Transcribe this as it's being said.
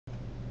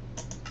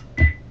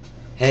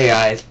Hey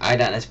guys, I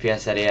Dan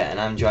SPS here and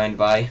I'm joined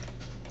by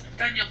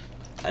Daniel.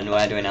 And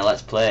we're doing a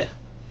let's play.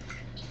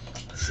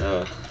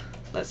 So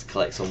let's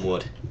collect some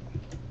wood.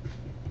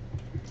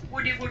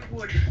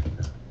 Wood.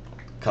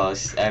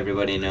 Cause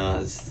everybody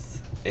knows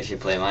if you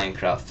play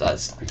Minecraft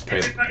that's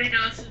pretty Everybody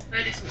knows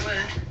that is a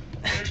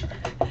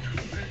word.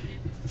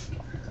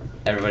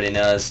 everybody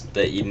knows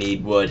that you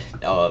need wood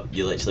or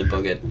you literally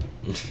buggered.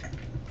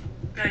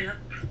 Yeah.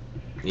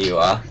 You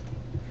are.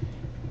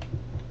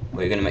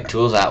 We're gonna make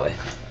tools, aren't we?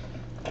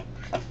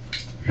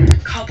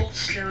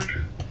 Cobblestone.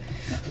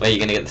 Where are you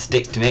gonna get the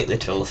sticks to make the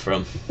tools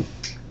from?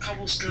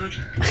 Cobblestone.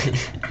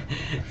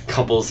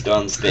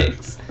 Cobblestone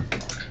sticks.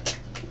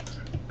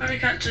 I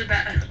can't do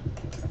better.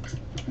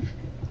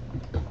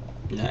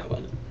 No, it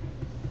won't.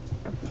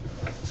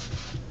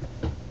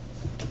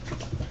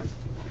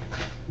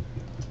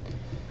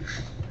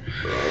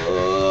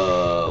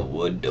 Oh,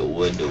 wood.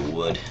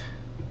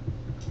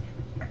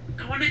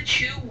 I want to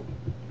chew.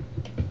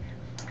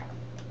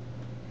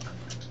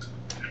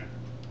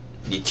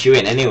 You're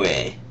chewing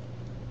anyway.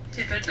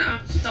 Yeah, but now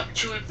stop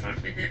chewing for a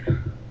minute.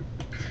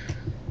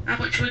 How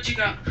much wood you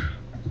got?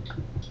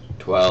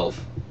 12.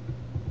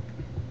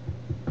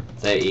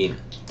 13.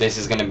 This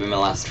is gonna be my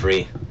last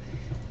 3.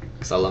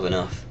 Because I'll have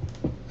enough.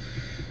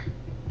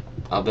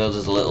 I'll build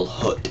us a little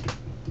hut.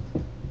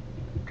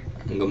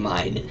 And go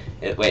mining.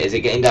 Wait, is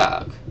it getting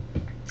dark?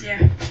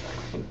 Yeah.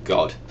 Oh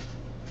god.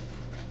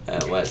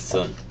 Where's the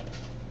sun?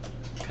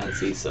 Can't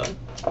see sun.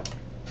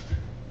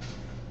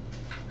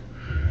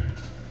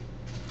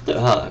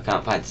 Oh, I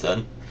can't find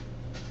sun.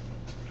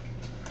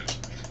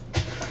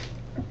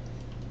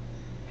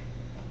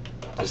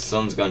 The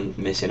sun's gone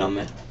missing on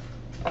me.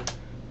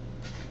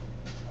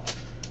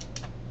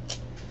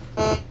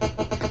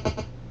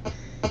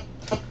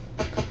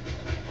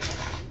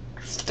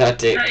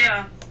 Static.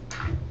 Yeah.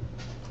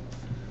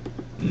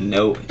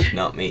 No, it's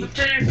not me. I'm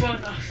turning your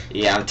phone off.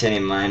 Yeah, I'm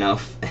turning mine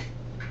off.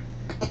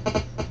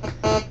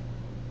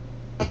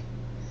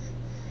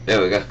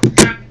 There we go.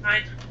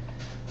 Mine.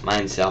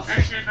 Mine's off.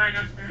 I turned mine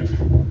off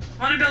now.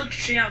 I want to build a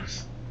tree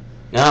house.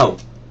 No,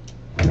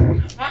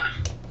 What?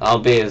 I'll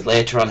be his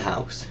later on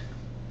house.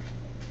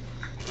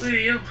 Who are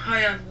you?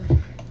 I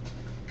am.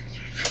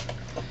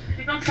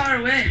 You've gone far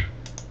away.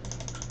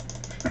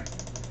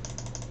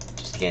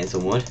 Just getting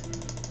some wood.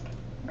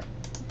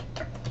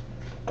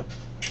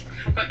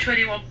 I've got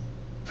 21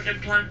 wooden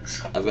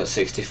planks. I've got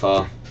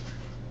 64.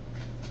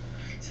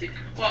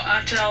 What,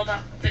 after all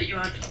that you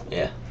had?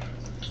 Yeah.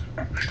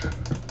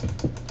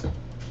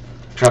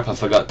 Crap, I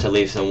forgot to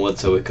leave some wood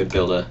so we could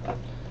build a...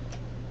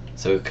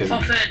 So we could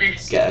For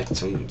furnace. get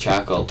some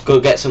charcoal. Go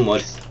get some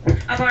wood.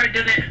 I've already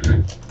done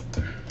it.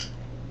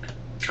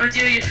 I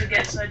knew you'd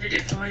forget, so I did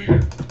it for you.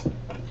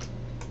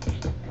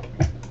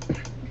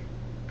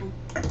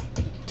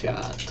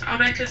 Charge. I'll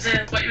make us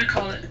a, what you would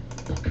call it?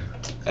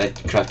 A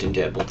crafting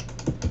table.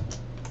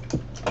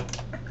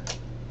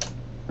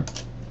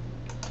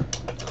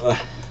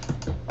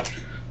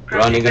 We're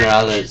only gonna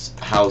have this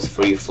house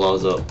 3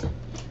 floors up.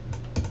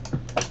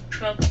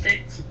 12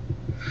 sticks.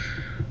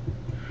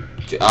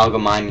 I'll go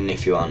mining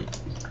if you want.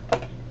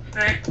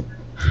 Right.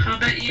 I'll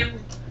bet you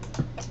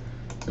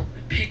a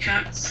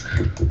pickaxe.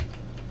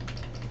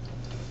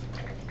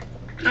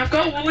 I've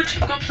got wood,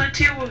 I've got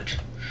plenty of wood.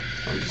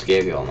 I just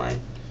gave you all mine.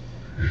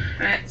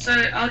 Right, so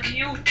I'll give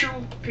you 2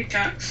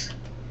 pickaxe.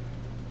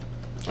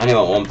 I only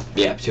want 1,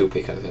 yeah, 2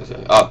 pickaxes.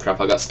 Oh crap,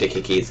 I got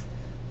sticky keys.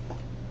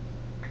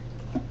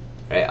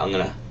 Right, I'm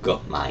gonna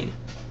go mine.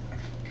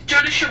 Do you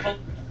want a shovel?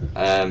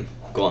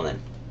 Go on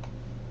then.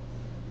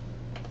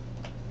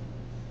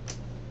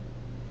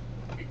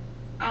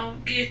 I'll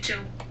give you 2.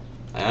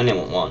 I only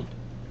want 1.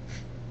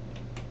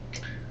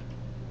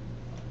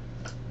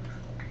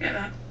 Get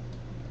that.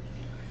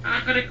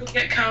 I'm gonna go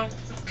get some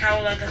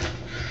cow leather.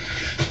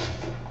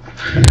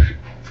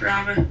 For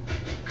armor.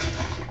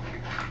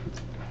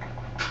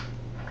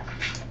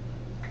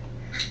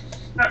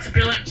 That's a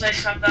brilliant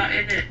place to have that,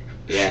 isn't it?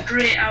 Yeah.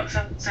 Straight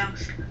outside the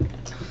house.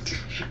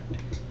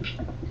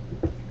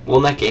 We'll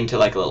make it into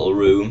like a little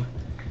room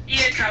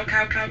Yeah, cow.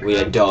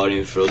 with a door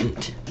in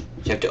front.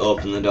 You have to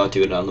open the door to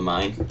go down the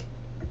mine.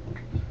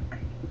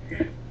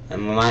 Yeah.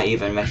 And we might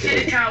even make See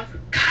the it. cow.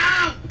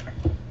 Cow!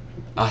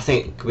 I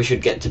think we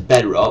should get to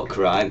bedrock,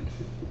 right?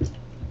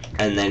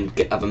 And then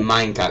have a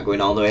minecart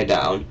going all the way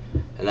down,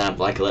 and then have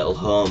like a little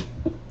home.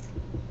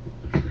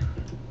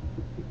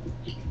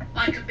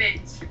 Like a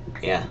bit.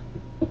 Yeah.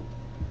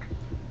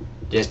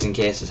 Just in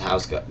case this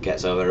house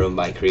gets overrun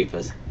by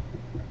creepers.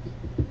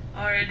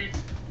 Already.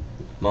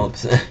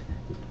 Mobs.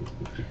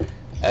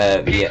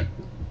 Yeah.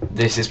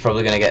 This is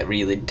probably going to get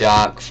really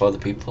dark for the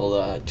people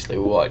that are actually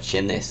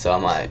watching this, so I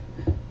might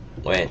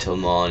wait until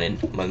morning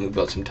when we've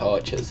got some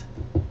torches.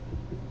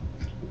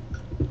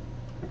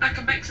 I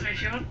can make some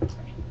if you want.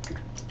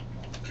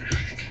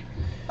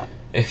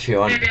 If you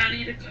want. Maybe I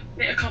need a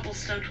bit of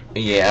cobblestone.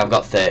 Yeah, I've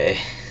got 30.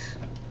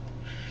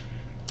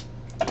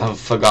 I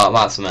forgot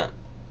about something.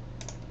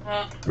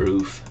 What?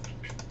 Roof.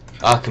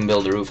 I can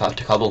build a roof out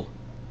of cobble.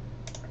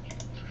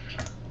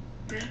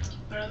 Yeah,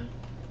 whatever.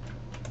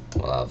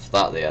 We'll have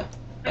that there.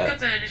 Make a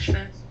furnace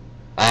first.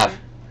 I have.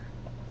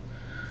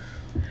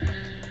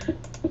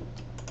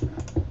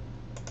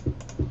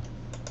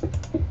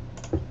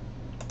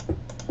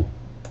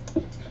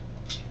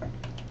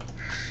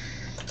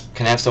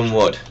 Can I have some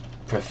wood?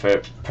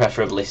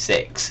 Preferably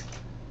 6.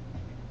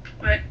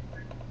 Wait.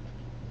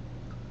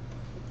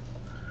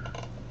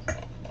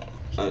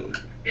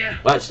 Yeah.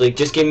 Well, actually,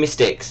 just give me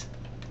sticks.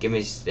 Give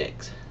me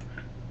sticks.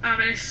 How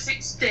many?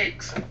 6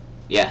 sticks.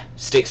 Yeah,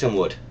 sticks and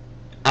wood.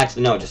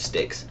 Actually, no, just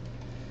sticks.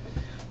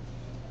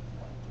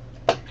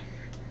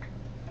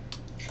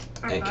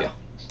 Thank you.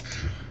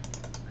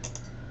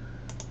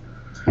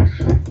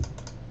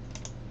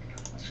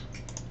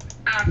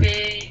 Have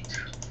it.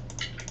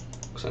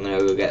 So I'm gonna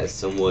go get us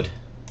some wood.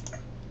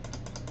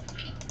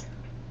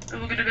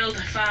 And we're gonna build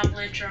a farm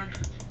later on.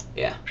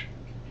 Yeah.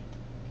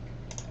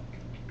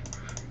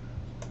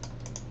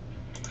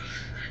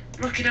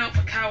 Looking out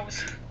for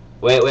cows.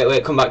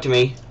 Wait, come back to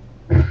me.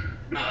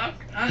 Huh?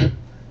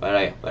 Where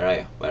are you? Where are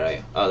you? Where are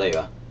you? Oh, there you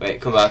are. Wait,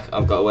 come back.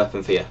 I've got a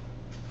weapon for you.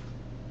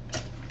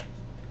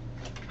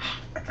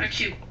 Thank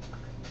you.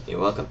 You're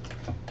welcome.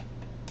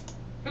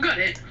 We got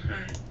it.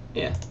 Right.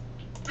 Yeah.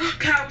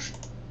 Cows!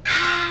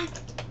 Cows!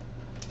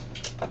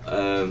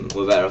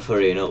 We're better off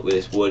hurrying up with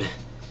this wood.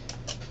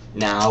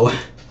 Now.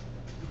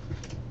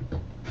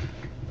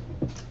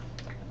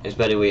 It's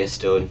better with a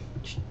stone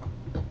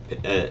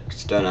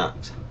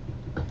axe.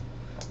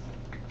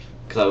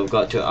 Because we've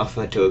got to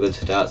offer to a good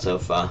start so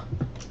far.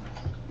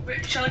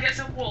 Wait, shall I get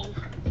some wool?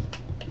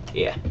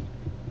 Yeah.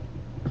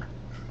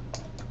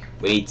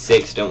 We need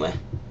 6, don't we?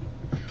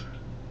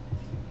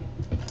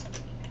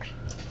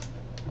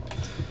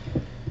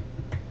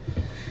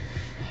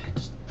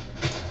 Just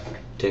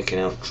taking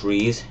out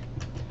trees.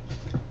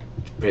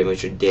 It's pretty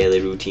much a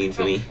daily routine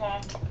for me.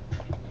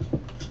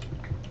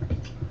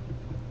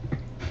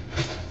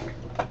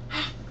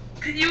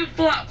 Can you use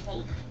black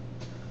wool?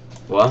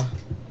 What?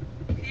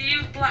 Can you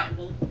use black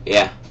wool?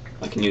 Yeah,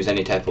 I can use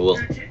any type of wool.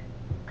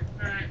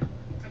 Alright,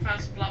 I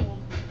found some black wool.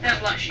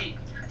 Black sheep.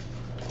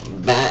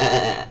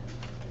 Bah!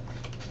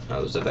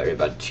 That was a very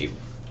bad sheep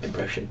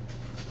impression.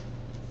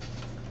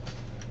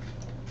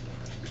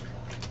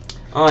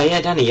 Oh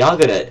yeah, Danny, you're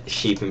good at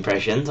sheep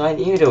impressions. Why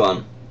didn't you do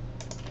one?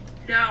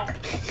 No.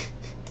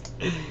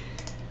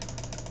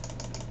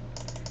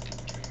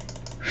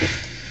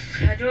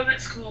 I do them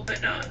at school,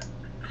 but not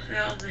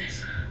on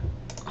this.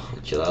 Oh,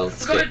 chill out.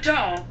 We've got a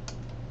door.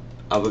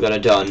 Oh, we got a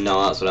door?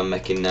 No, that's what I'm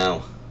making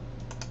now.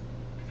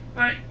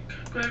 Right,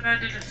 go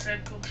around in a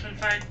circle to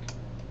find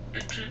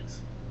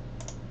entrance.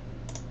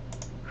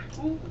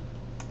 Ooh.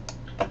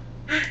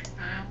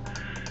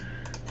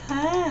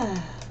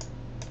 Ah.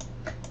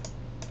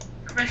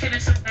 I'm making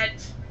us some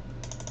beds.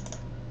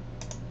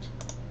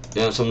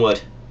 You want some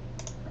wood?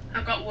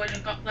 I've got wood,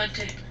 I've got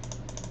plenty.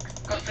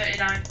 Got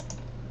 39.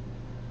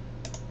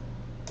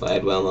 But I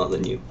had well more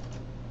than you.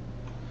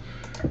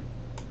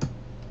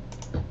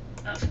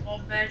 That's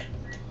 1 bed.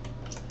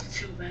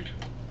 2 bed.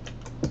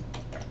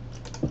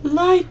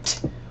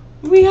 Light!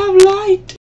 We have light!